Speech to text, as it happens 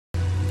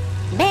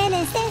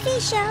and Stephy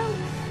show.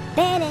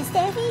 Ben and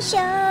Stephy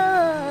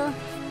show.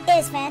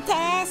 It's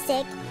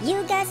fantastic.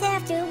 You guys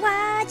have to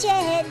watch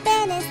it.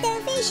 Ben and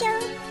Stephy show.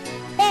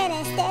 Ben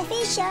and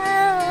Stephy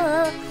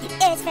show.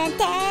 It's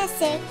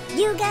fantastic.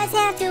 You guys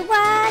have to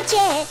watch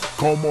it.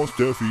 Come on,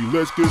 Stephy,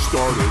 let's get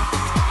started.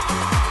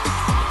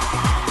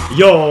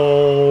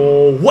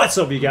 Yo, what's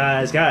up, you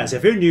guys?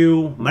 If you're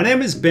new, my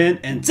name is Ben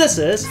and this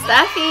is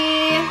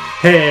Stephy.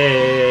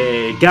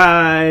 Hey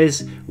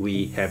guys,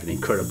 we have an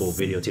incredible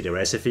video today,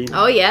 right, Stephy?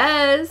 Oh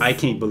yes. I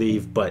can't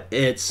believe, but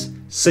it's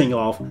sing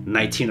off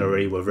 19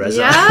 already with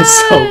Reza. Yeah,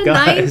 So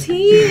guys,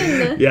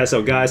 19. Yeah,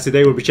 so guys,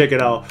 today we'll be checking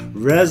out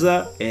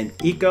Reza and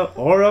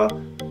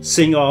ECA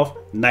sing off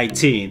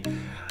 19.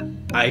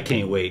 I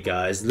can't wait,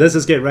 guys. Let's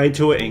just get right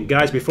into it. And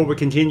guys, before we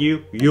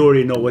continue, you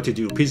already know what to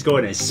do. Please go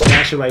ahead and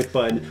smash the like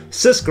button,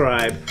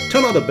 subscribe,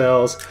 turn on the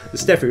bells.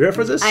 Stephy, ready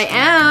for this? I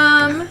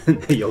am.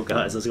 Yo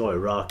guys, let's go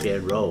and rock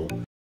and roll.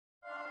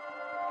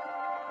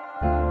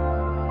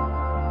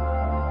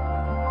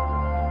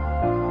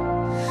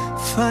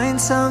 Find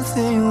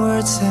something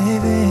worth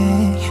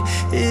saving.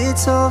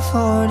 It's all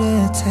for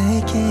the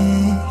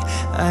taking.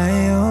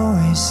 I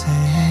always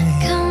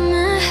say, come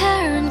my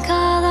hair and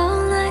call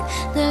all night.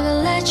 Never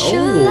let you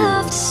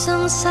love the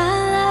songs I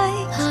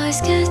like.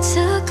 Always get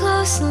too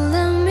close and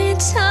let me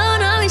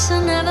down. I wish I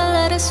never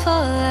let us fall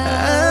out.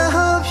 I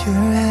hope you're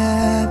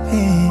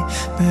happy,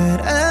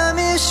 but I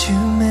miss you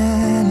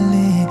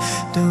madly.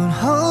 Don't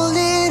hold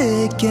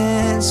it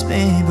against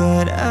me,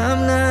 but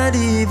I'm not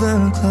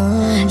even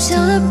close.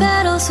 Till the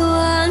battle's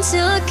won,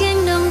 till the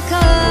kingdom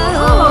comes.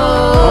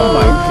 Oh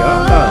my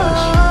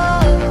gosh.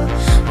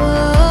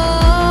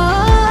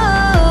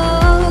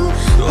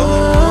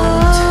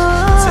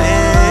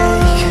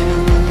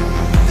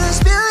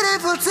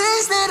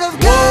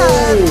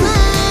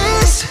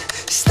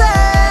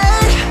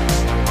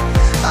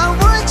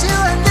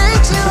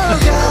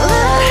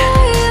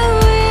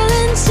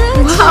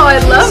 Wow, I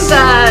love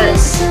that.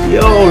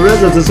 Yo,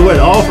 Reza just went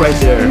off right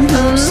there.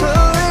 I'm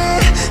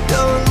sorry,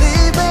 don't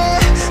leave me.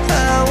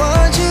 I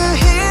want you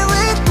here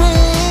with me.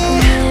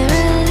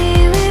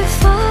 Really we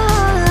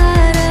fall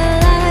out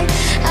of line.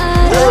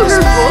 Oh,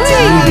 her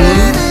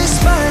voice. This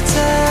my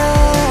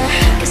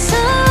time. 'Cause I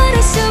want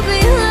us to be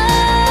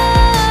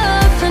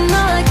loved. And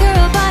all I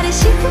care about is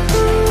you.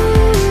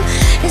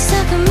 It's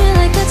stuck on me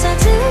like a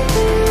tattoo.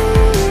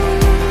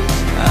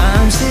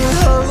 I'm still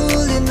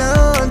holding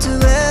on to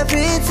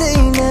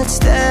everything that's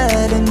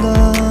dead and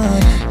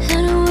gone.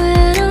 And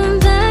when I'm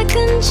back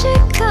in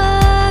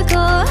Chicago,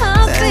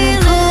 I'm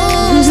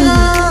feeling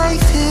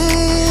like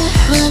this.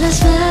 when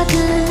there's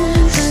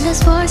madness, when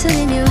there's poison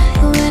in you,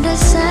 when there's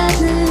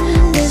sadness,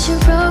 there's you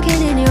broken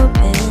in your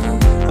pain.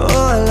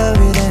 Oh, I love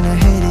it and I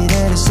hate it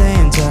at the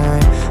same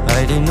time.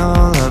 Hiding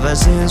all of our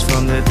sins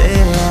from the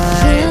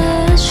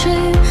daylight. The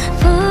stream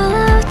full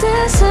of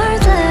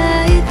desert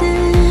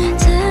lightning.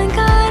 Thank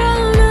God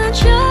I'm not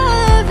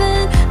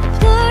driving.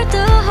 Blurred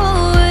the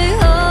whole way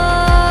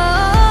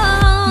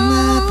home.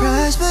 My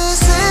prized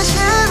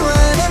possession,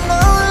 one and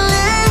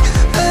only.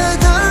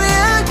 Adore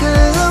you,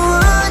 girl, I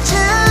want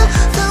you.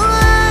 The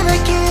one I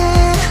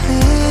can't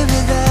live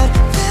without.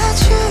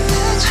 That's you,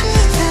 that's you,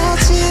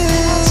 that's you.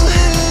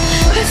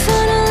 We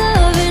found a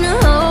love in a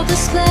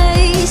hopeless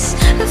place.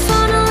 We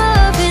found a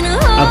love in a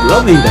hopeless I'm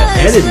loving the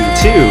editing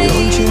too.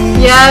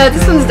 Yeah,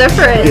 this one's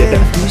different. Yeah.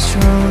 Be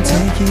strong,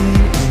 take it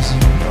easy.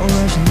 No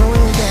rush, you know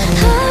you got it.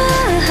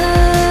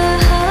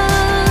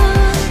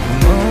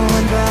 I'm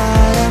on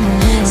bad, I'm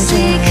on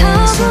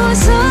Sikapmu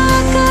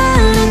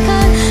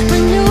seakan-akan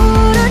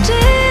menyuruh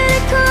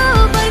diriku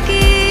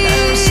pergi.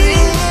 I'm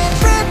singing,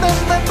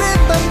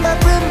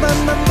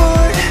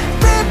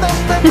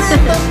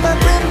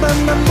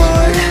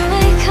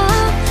 Wake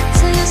up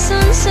to your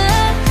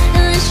sunset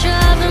and it's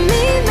driving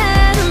me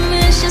mad. I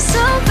miss you so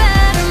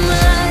bad, I'm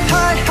like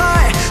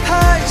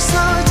Heart,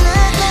 so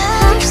dead.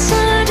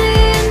 Aksa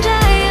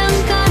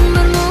diandaikan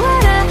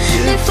bermuara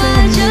di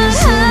fajar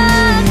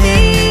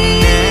hati.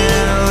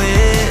 Now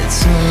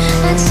it's I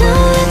on.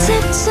 don't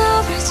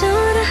tiptoe to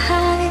the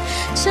high.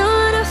 Don't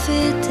wanna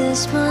fit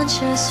this much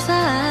just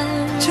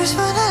fine. Just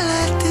wanna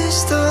let this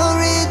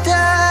story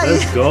die.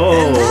 Let's go.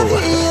 And I'll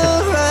be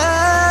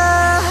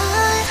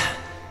alright.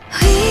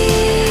 We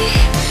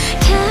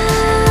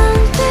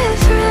can't be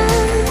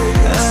friends.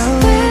 I'll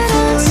wait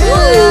for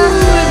you.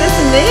 Ooh, this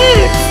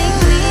mix.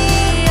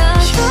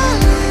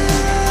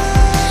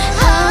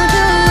 How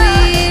do we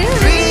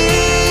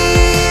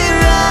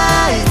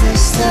Rewrite the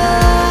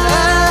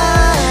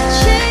stars.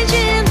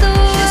 changing the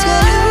It's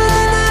got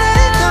everything that I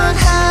don't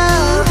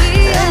have. I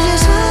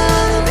just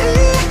wanna be,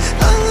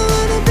 I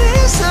wanna be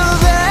so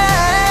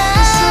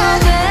bad. So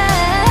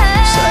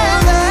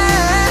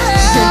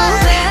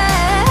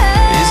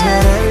bad. It's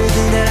got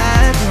everything that I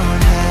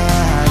don't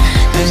have.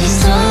 I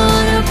just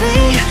wanna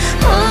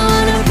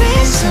be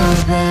so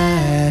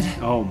bad.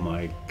 Oh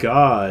my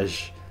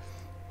gosh.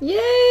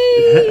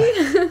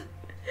 Yay!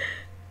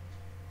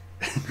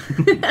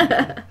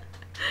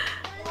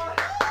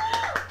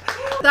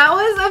 That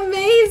was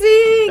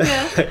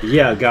amazing.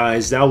 Yeah,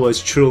 guys, that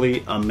was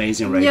truly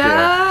amazing right there.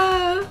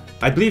 Yeah.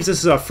 I believe this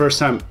is our first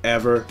time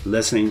ever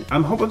listening. I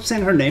hope I'm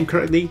saying her name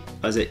correctly.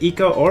 Is it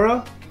ECA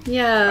Aura?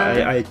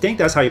 Yeah. I think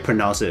that's how you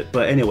pronounce it.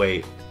 But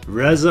anyway,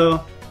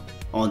 Reza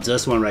on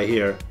this one right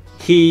here,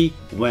 he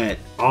went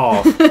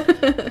off.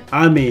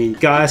 I mean,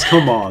 guys,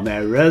 come on,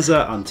 man.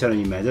 Reza, I'm telling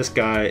you, man, this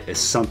guy is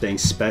something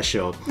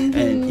special.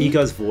 And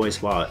Ika's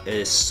voice, wow, it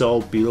is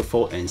so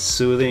beautiful and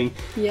soothing.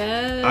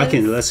 Yes. I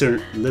can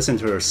listen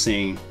to her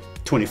sing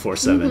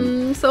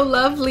 24/7. So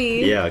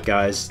lovely. Yeah,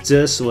 guys,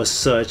 this was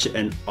such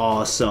an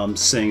awesome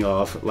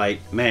sing-off. Like,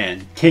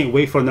 man, can't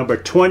wait for number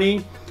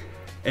 20.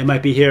 It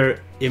might be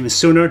here even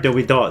sooner than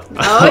we thought.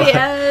 Oh,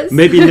 yes.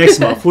 Maybe next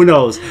month, who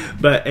knows?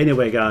 But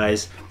anyway,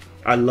 guys,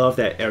 I love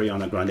that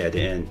Ariana Grande at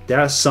the end.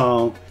 That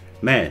song,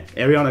 man,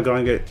 Ariana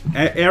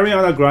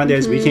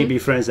Grande's We Can't Be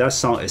Friends, that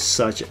song is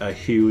such a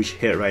huge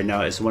hit right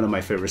now. It's one of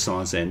my favorite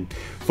songs. And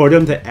for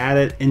them to add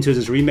it into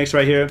this remix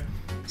right here,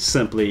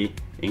 simply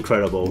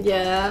incredible.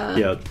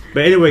 Yeah.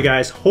 But anyway,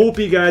 guys, hope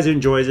you guys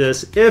enjoyed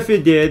this. If you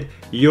did,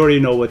 you already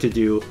know what to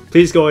do.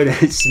 Please go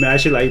ahead and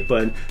smash the like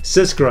button,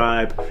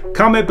 subscribe,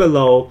 comment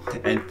below,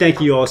 and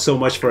thank you all so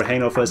much for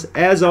hanging out with us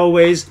as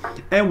always.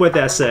 And with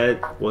that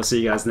said, we'll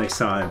see you guys next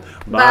time.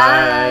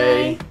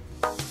 Bye.